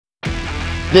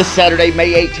This Saturday,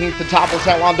 May 18th, the Topless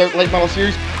Outlaw Dirt Late Model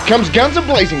Series comes guns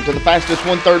a-blazing to the fastest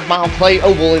 1/3 mile clay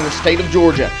oval in the state of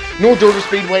Georgia. North Georgia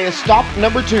Speedway is stop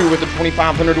number 2 with a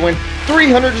 2,500 to win,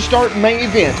 300 to start main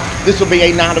event. This will be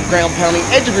a night of ground-pounding,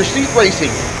 edge-of-your-seat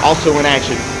racing. Also in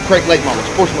action, crate late model,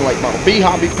 sportsman late model, B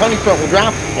hobby, pony front-wheel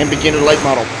drive, and beginner late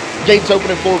model. Gates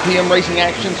open at 4 p.m. Racing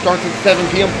action starts at 7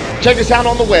 p.m. Check us out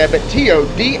on the web at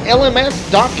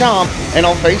todlms.com and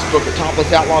on Facebook at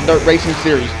Topless Outlaw Dirt Racing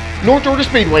Series. North Georgia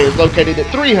Speedway is located at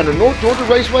 300 North Georgia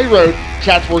Raceway Road,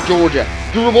 Chatsworth, Georgia.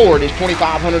 The reward is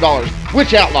 $2,500.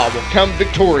 Which outlaw will come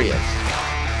victorious?